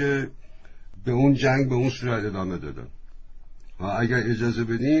باشه که به اون جنگ به اون صورت ادامه دادن. و اگر اجازه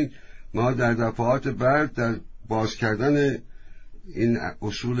بدین ما در دفعات بعد در باز کردن این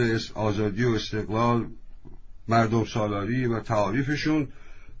اصول آزادی و استقلال، مردم سالاری و تعاریفشون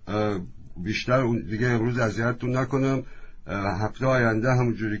بیشتر دیگه امروز اذیتتون نکنم. هفته آینده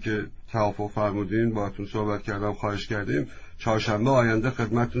همونجوری که توافق فرمودین باهاتون صحبت کردم، خواهش کردیم چهارشنبه آینده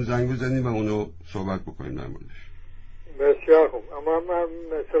خدمتتون زنگ بزنیم و اونو صحبت بکنیم در موردش. بسیار خوب. اما من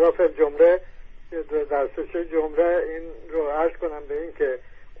صراف جمله در سه جمله این رو عرض کنم به این که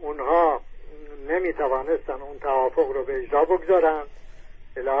اونها نمی نمیتوانستن اون توافق رو به اجرا بگذارن،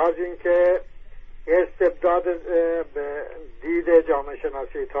 به لحاظ اینکه استبداد به دید جامعه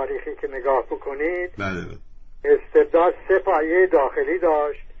شناسی تاریخی که نگاه بکنید، استبداد 3 پایه داخلی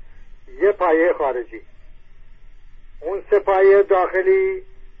داشت، 1 پایه خارجی. اون 3 پایه داخلی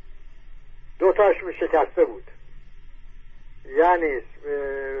 2 تاش شکسته بود، یعنی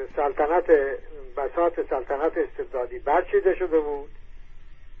بساط سلطنت استبدادی برچیده شده بود.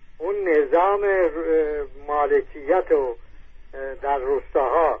 اون نظام مالکیت و در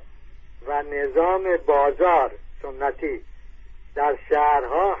روستاها و نظام بازار سنتی در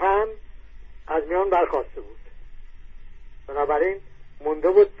شهرها هم از میان برخاسته بود. بنابراین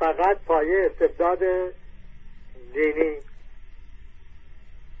مونده بود فقط پایه استبداد دینی.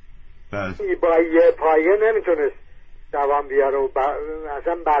 با یه پایه نمیتونست دوام بیاره و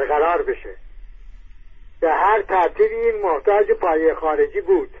اصلا برقرار بشه. به هر ترتیبی این محتاج پایه خارجی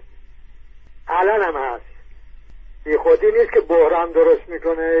بود. الان هم هست. بی خودی نیست که بحران درست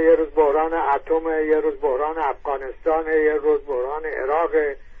میکنه، یه روز بحران اتم، یه روز بحران افغانستان، یه روز بحران عراق.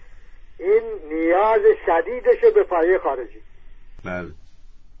 این نیاز شدیدشه به پایه خارجی. بله.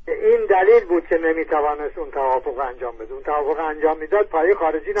 این دلیل بود که نمیتوانست اون توافق انجام بده. اون توافق انجام میداد پایه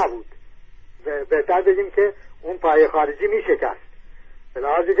خارجی نبود. بهتر بگیم که اون پایه خارجی میشکست. به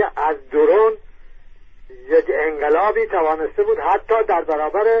لحاظی که از درون یک انقلابی توانسته بود حتی در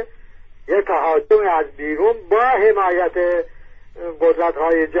برابر یک تهاجم از بیرون با حمایت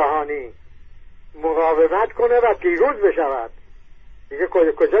قدرت‌های جهانی مقاومت کنه و پیروز بشود. دیگه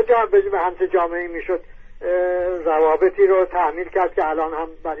کجا به همچه جامعه‌ای میشد روابطی رو تحمیل کرد که الان هم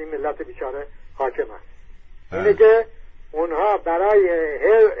بر این ملت بیچاره حاکم است. اینه که اونها برای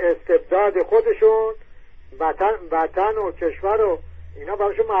استبداد خودشون وطن و کشور و اینا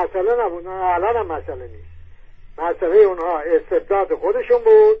براشون مسئله نبود، الان هم مسئله نیست. مسئله اونها استبداد خودشون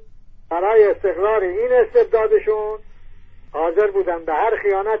بود. برای استقرار این استبدادشون حاضر بودن به هر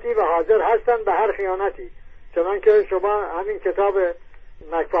خیانتی و حاضر هستن به هر خیانتی. چنان که شما همین کتاب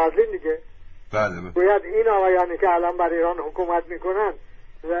مکفارلین دیگه باید این آقایانی که الان بر ایران حکومت میکنن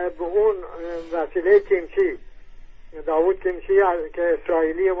و به اون وسیله کیمچی، داوود کیمچی که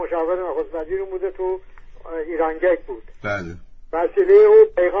اسرائیلی مشاور نخست وزیر بوده تو ایران گیت بود، وسیله او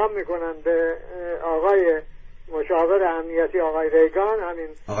پیغام میکنن به آقای مشاور امنیتی آقای ریگان، همین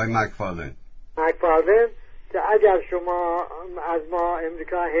آقای مکفارلین که اگر شما از ما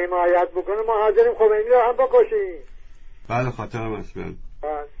امریکا حمایت بکنه ما حاضریم خمینی رو هم بکشیم. بله خاطرم هست.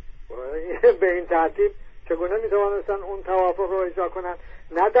 به این ترتیب چگونه میتوانستن اون توافق رو اجرا کنن؟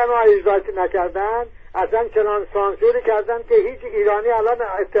 نه تنها اجرا نکردن، اصلا چنان سانسوری کردن که هیچ ایرانی الان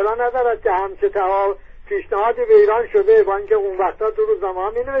اطلاع ندارد که همچه پیشنهادی به ایران شده، با اینکه اون وقتا تو روزنامه‌ها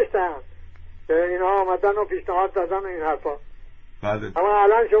می‌نوشتن که اینا آمدن و پیشنهاد دادن و این حرفا. بله. اما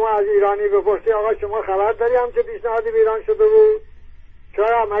الان شما از ایرانی بپرسی آقا شما خبر داری همچه پیشنهادی به ایران شده بود؟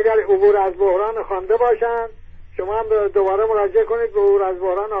 چرا مگر عبور از بحران خوانده باشن؟ شما هم دوباره مراجعه کنید به عبور از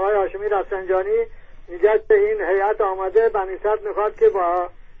بحران. آقای هاشمی رفسنجانی میگه که این هیئت آمده، بنیصدر میخواد که با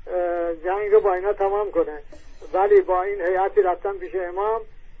جنگ رو با اینا تمام کنه، ولی با این هیئتی رفتن پیش امام،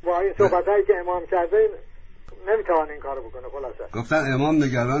 با این صحبتایی که امام کرده نمیتوان این کارو بکنه. خلاصه گفتن امام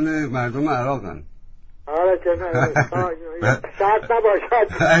نگران مردم عراقن. آره که شرط نباشد.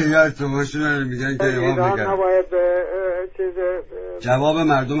 یا شما میگن که امام نباید چیز جواب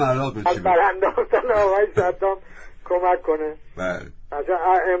مردم عراق بشه، از برانداختن آقای صدام کمک کنه. بله.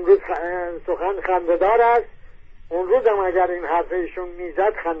 امروز سخن خنده‌دار است، اون روز هم اگر این حرف ایشون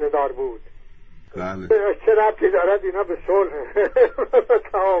میزد خنده‌دار بود. بله. چه ربطی دارد اینا به صلح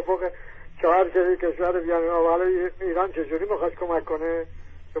توافق 4 کشور بیان؟ حالا ایران چجوری میخواد کمک کنه؟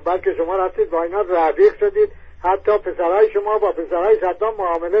 بلکه شما رفتید با اینا رفیق شدید، حتی پسرای شما با پسرای صدام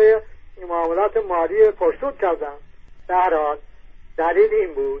معاملات مالی پرسود کردن. در حال دلیل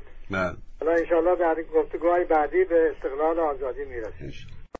این بود. بله. حالا انشاءالله در گفتگوهای بعدی به استقلال آزادی میرسیم.